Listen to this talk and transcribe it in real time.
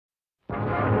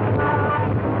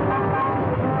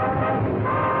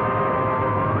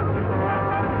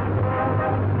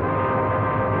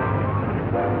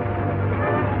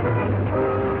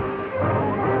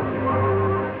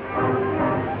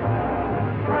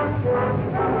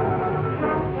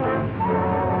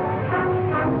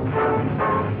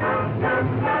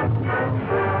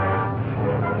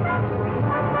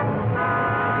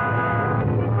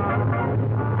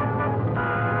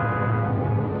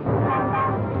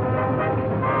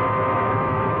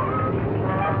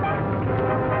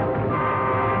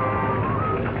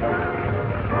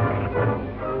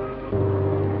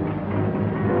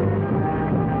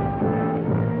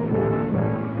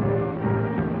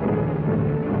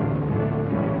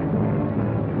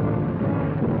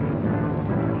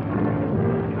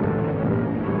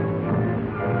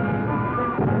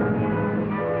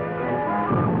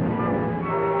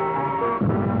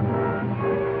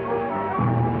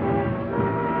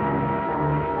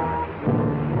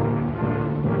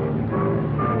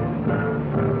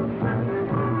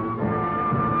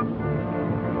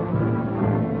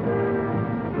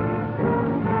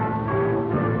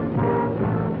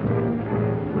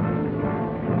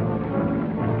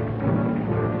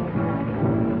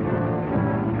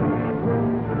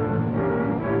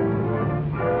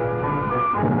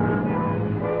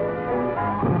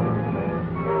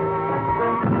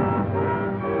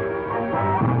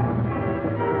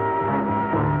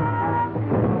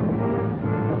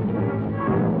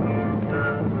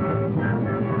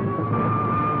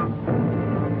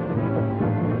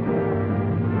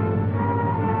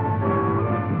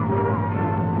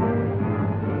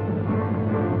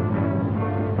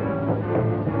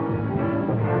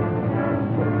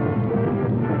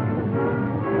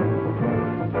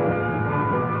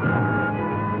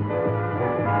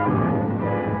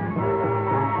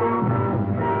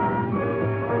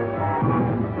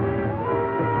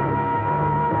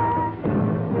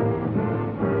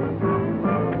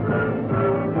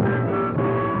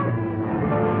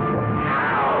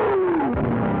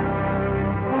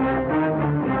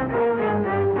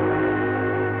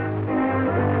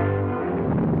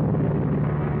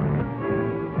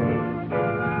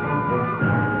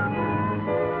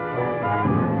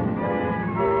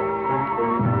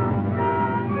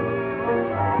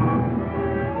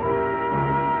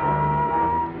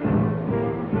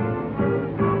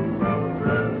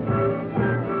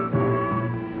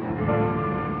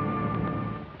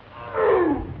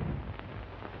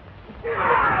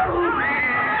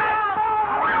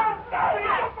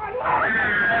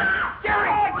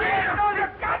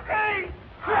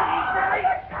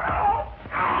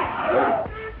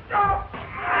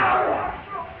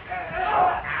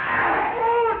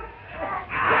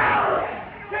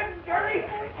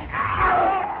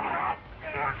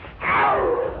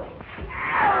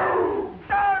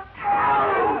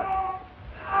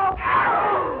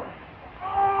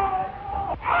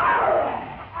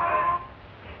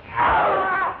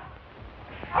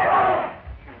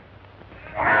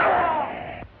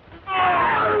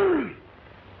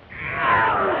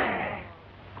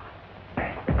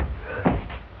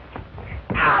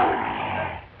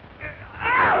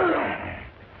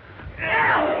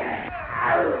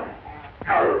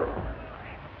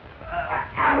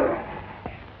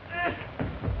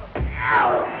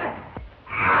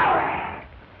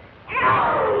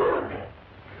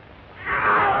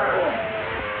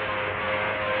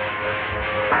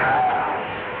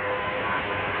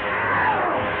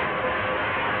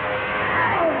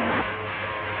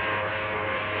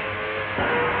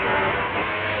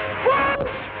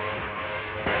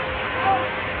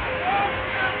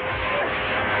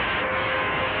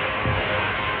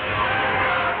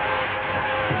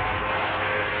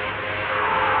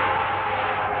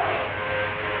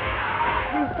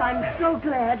I'm so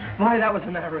glad. Why, that was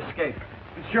a narrow escape.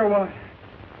 It sure was.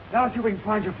 Now see if we can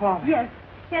find your father. Yes,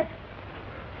 yes.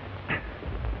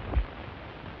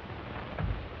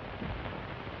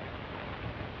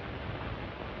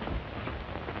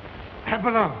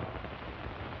 Hello.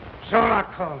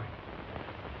 Zolok calling.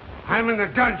 I'm in the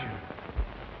dungeon.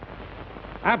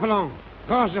 Apollon,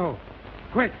 Corso,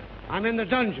 quick. I'm in the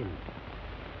dungeon.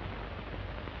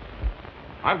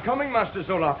 I'm coming, Master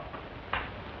Zolok.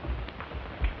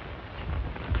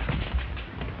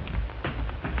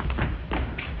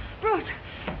 Bruce,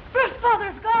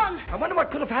 father's gone. I wonder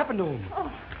what could have happened to him.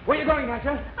 Oh, Where you going, Natcha?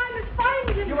 I must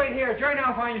find him. You wait here. Jerry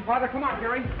now find your father. Come on,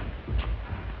 Jerry.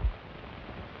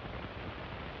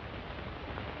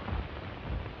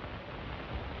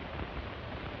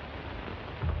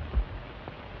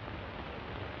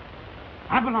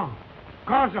 Apollon,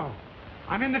 Corso,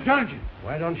 I'm in the dungeon.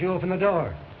 Why don't you open the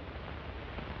door?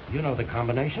 You know the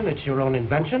combination. It's your own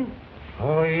invention. Who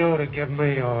are you to give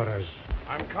me orders?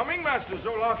 I'm coming, Master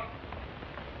Zolok.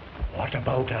 What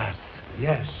about us?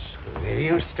 Yes,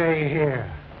 you stay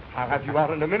here. I'll have you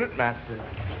out in a minute, Master.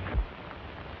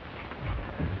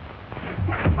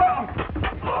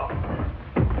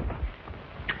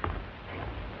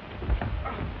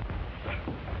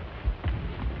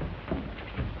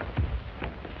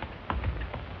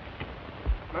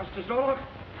 Master Zolok?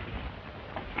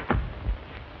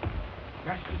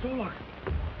 Master Zolok?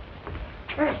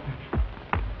 Master!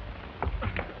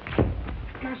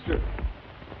 Master!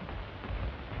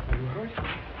 Are you hurt?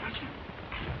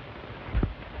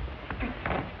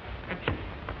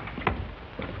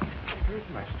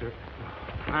 Hurt, Master?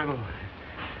 I'm all right.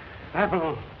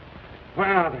 Apollon,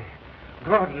 where are they?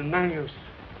 Gordon and Manyus.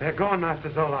 They're gone, Master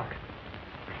Zolok.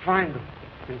 Find them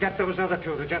and get those other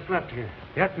two that just left here.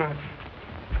 Yes, Master.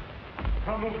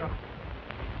 Come on.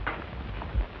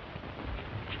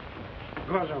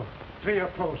 Corso, to your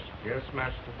post. Yes,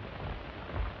 Master.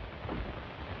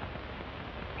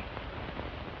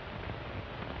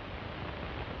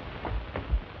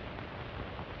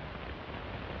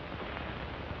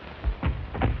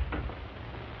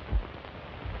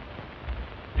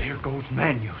 There goes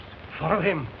Manyus. Follow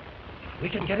him. We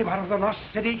can get him out of the lost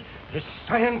city. His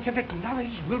scientific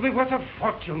knowledge will be worth a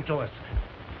fortune to us.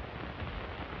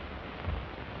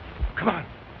 Come on.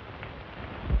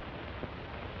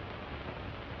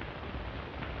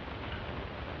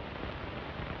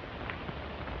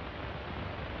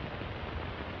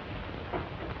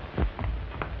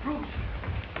 Bruce,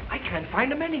 I can't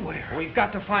find him anywhere. We've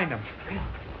got to find them.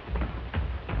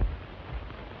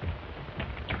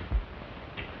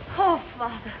 Oh,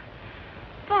 Father.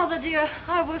 Father, dear,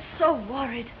 I was so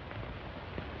worried.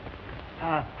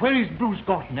 Where is Bruce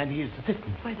Gorton and his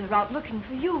assistant? Why, they're out looking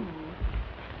for you.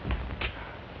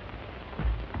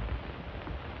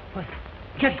 What?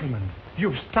 Gentlemen,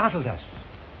 you've startled us.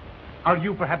 Are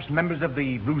you perhaps members of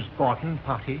the Bruce Gorton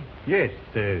party? Yes,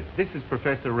 this is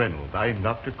Professor Reynolds. I'm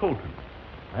Dr. Colton.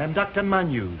 I am Dr.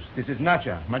 Manyus. This is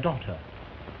Natcha, my daughter.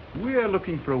 We are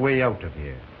looking for a way out of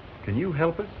here. Can you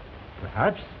help us?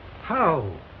 Perhaps.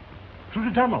 How? Through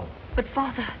the tunnel. But,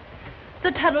 Father,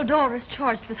 the tunnel door is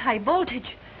charged with high voltage.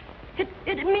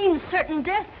 It means certain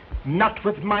death. Not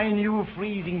with my new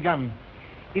freezing gun.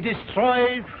 It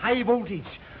destroys high voltage,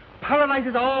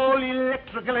 paralyzes all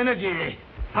electrical energy.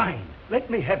 Fine. Let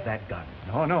me have that gun.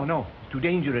 No. It's too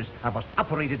dangerous. I must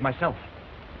operate it myself.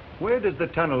 Where does the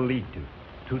tunnel lead to?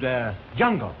 To the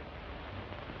jungle.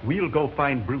 We'll go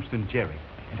find Bruce and Jerry.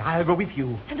 And I'll go with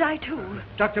you. And I, too.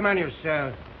 Dr.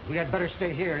 Manyus, we had better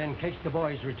stay here in case the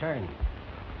boys return.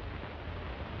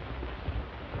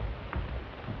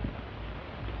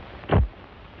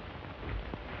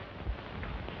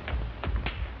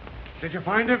 Did you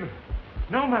find him?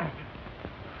 No, Master.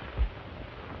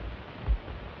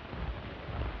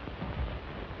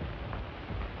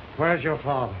 Where's your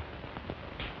father?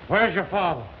 Where's your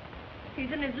father?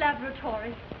 He's in his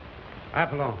laboratory.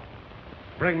 Apollon,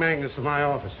 bring Magnus to my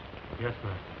office. Yes,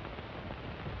 Master.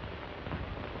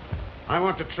 I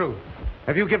want the truth.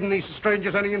 Have you given these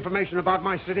strangers any information about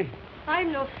my city?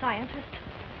 I'm no scientist.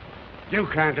 You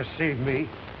can't deceive me.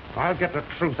 I'll get the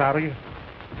truth out of you.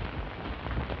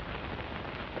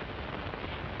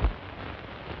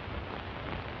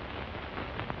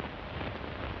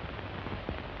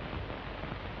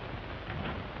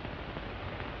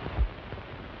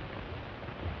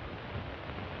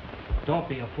 Don't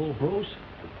be a fool, Bruce.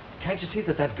 Can't you see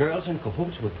that girl's in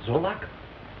cahoots with Zolok?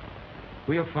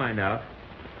 We'll find out.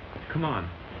 Come on.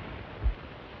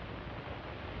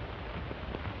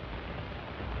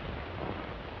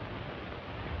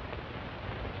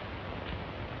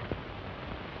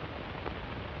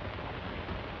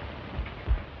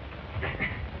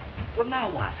 Well,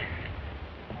 now what?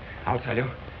 I'll tell you.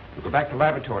 We'll go back to the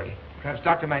laboratory. Perhaps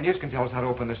Dr. Manyus can tell us how to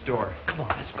open this door. Come on,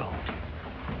 let's go.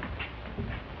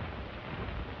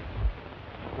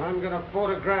 I'm going to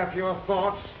photograph your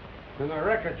thoughts in a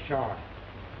record shot.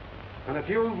 And if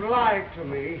you've lied to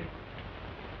me...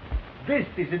 This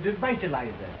is a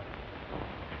devitalizer.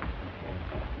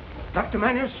 Dr.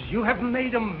 Manyus, you have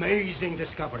made amazing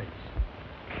discoveries.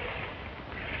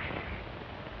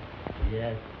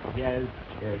 Yes.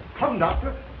 Come,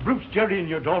 Doctor. Bruce, Jerry, and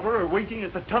your daughter are waiting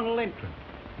at the tunnel entrance.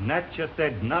 Natcha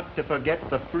said not to forget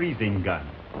the freezing gun.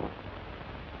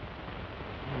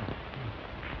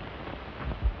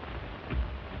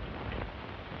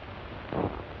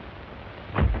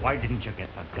 Why didn't you get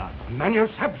the gun? Manyus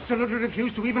absolutely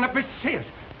refused to even let me see it.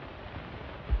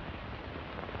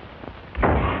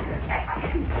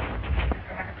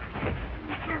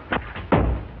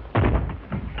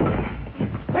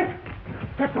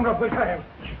 Take them up, we'll try him.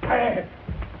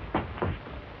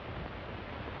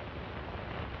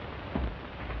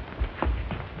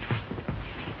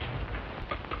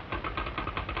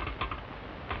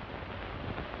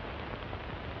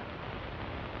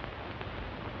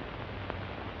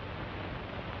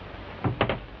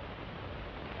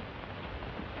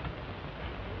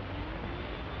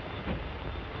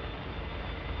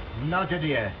 Natcha,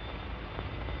 dear.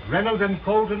 Reynolds and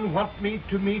Colton want me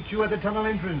to meet you at the tunnel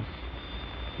entrance.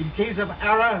 In case of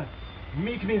error,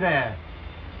 meet me there.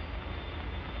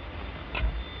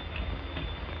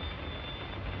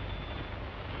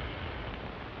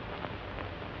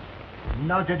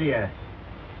 Natcha, dear.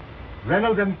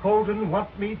 Reynolds and Colton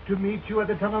want me to meet you at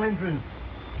the tunnel entrance.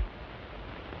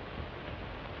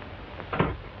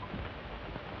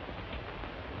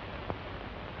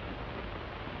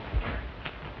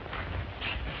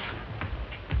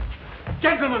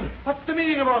 Gentlemen, what's the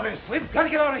meaning of all this? We've got to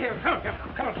get out of here.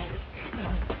 Come on.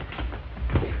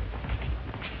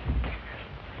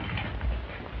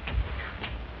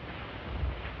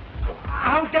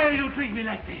 How dare you treat me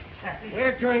like this?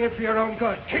 We're doing it for your own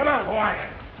good. Come on, boy.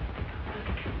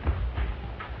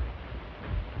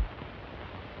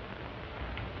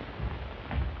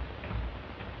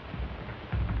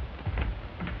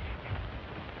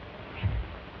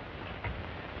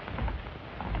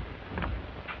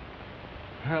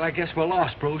 Well, I guess we're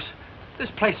lost, Bruce. This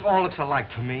place all looks alike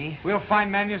to me. We'll find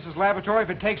Manyus' laboratory if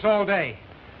it takes all day.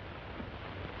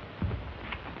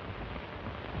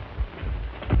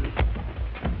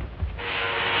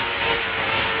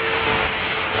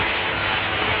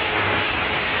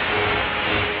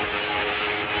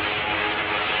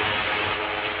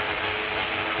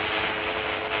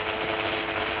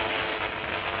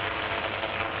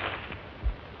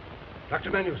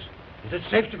 Dr. Manyus, is it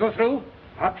safe to go through?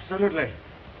 Absolutely.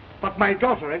 But my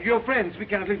daughter and your friends, we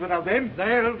cannot leave without them.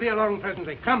 They'll be along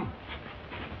presently. Come.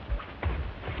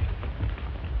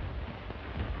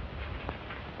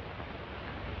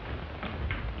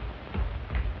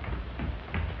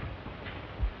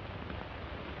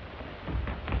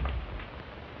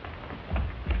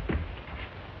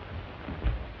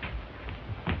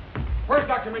 Where's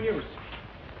Dr. Manyus?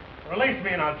 Release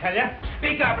me and I'll tell you.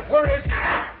 Speak up. Where is...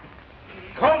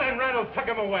 Colton and Reynolds took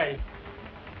him away.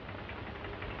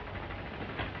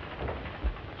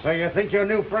 So you think your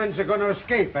new friends are going to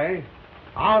escape, eh?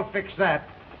 I'll fix that.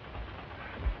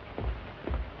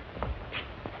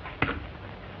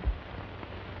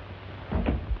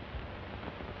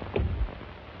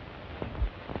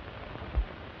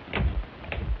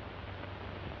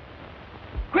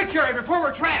 Quick, Jerry, before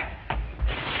we're trapped.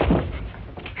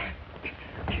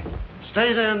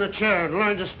 Stay there in the chair and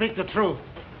learn to speak the truth.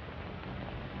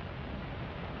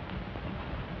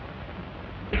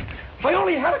 If I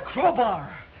only had a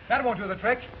crowbar. That won't do the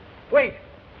trick. Wait.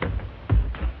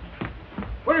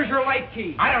 Where's your light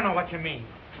key? I don't know what you mean.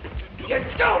 You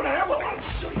don't have one. I'll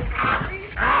show you.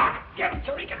 Get him,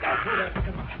 Tony. Get down through there.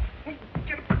 Come on.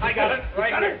 Get him. I got it.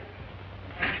 Right got here. it.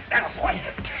 That's boy.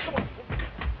 Come on.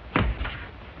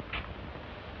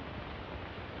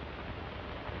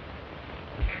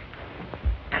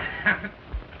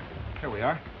 Here we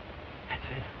are. That's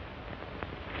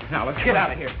it. Now, let's get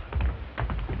out of here.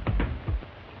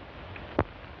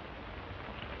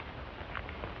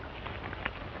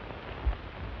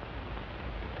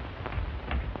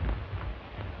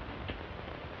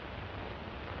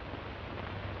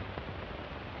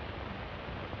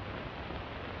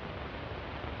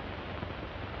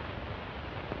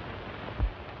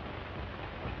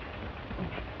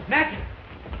 Natcha!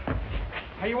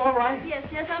 Are you all right?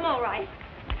 Yes, I'm all right.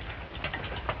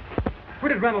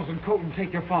 Where did Reynolds and Colton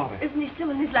take your father? Isn't he still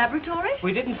in his laboratory?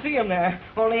 We didn't see him there.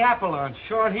 Only Apollon.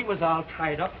 Sure, he was all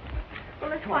tied up. Well,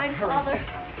 let's find Father.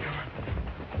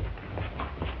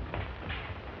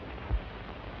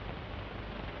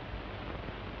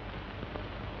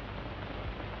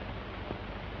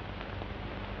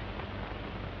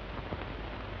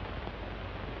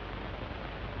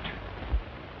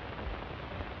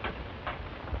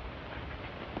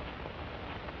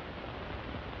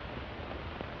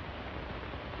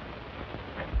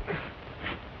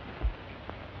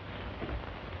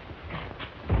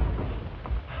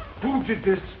 Who did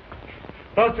this?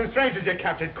 Those two strangers you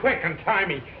captured. Quick, untie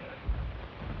me.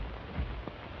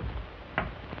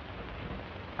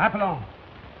 Apollon,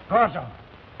 Gorzo,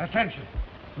 attention.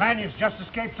 Manyus just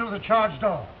escaped through the charge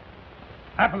door.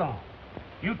 Apollon,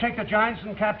 you take the giants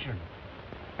and capture them.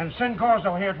 And send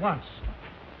Gorzo here at once.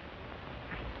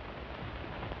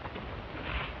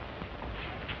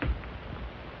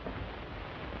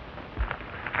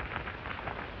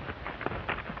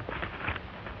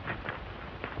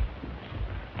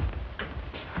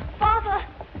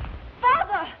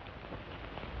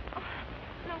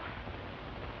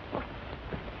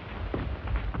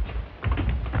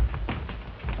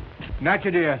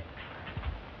 Natcha, dear.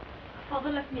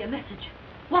 Father left me a message.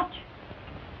 Watch.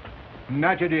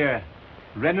 Natcha, dear.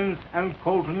 Reynolds and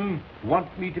Colton want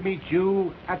me to meet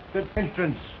you at the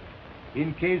entrance.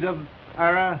 In case of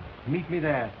error, meet me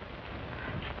there.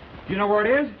 Do you know where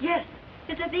it is? Yes.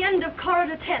 It's at the end of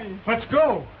corridor 10. Let's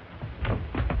go.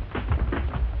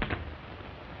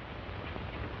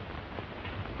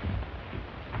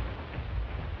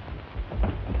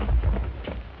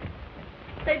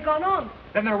 They've gone on.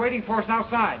 Then they're waiting for us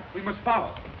outside. We must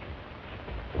follow.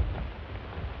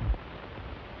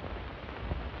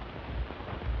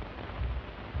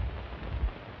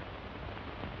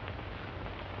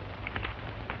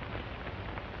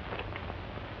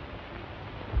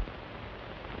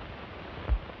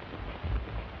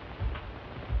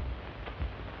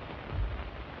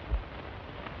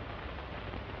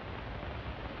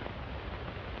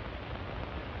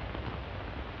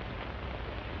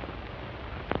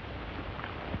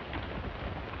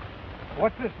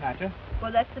 What's this, Natcha?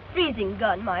 Well, that's the freezing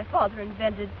gun my father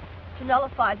invented to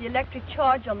nullify the electric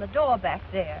charge on the door back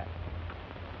there.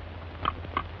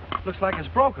 Looks like it's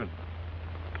broken.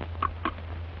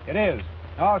 It is.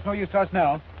 Oh, it's no use to us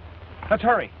now. Let's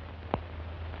hurry.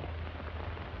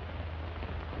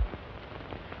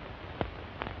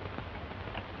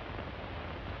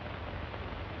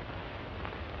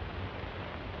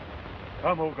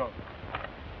 Come, we'll go.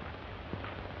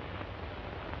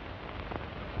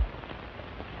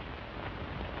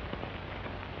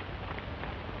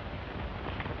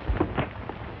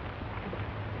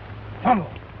 Follow.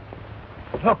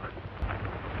 Look.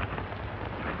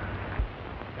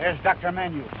 There's Dr.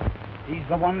 Manyus. He's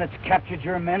the one that's captured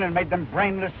your men and made them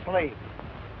brainless slaves.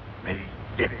 He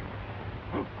did it.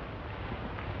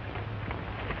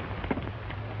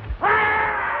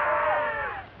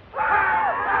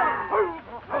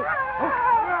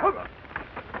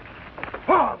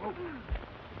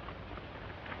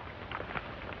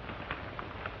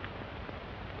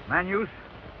 Manyus,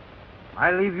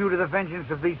 I leave you to the vengeance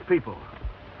of these people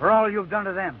for all you've done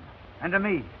to them and to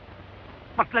me.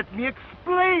 But let me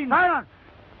explain. Silence!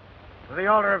 To the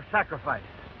altar of sacrifice.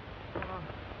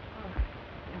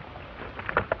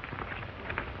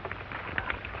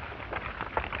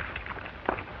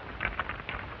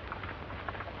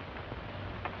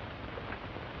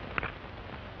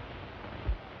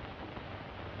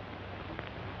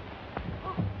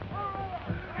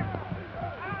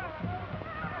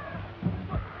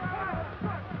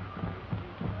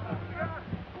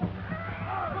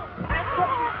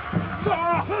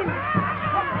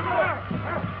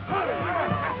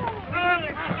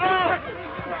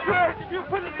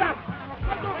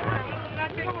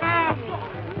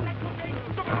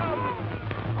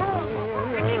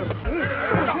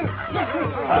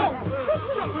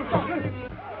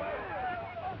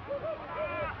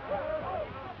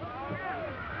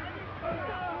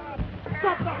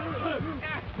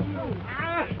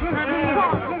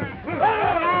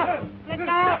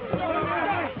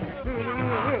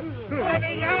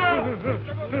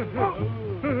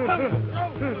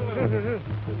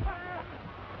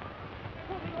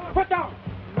 Put down!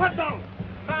 Put down!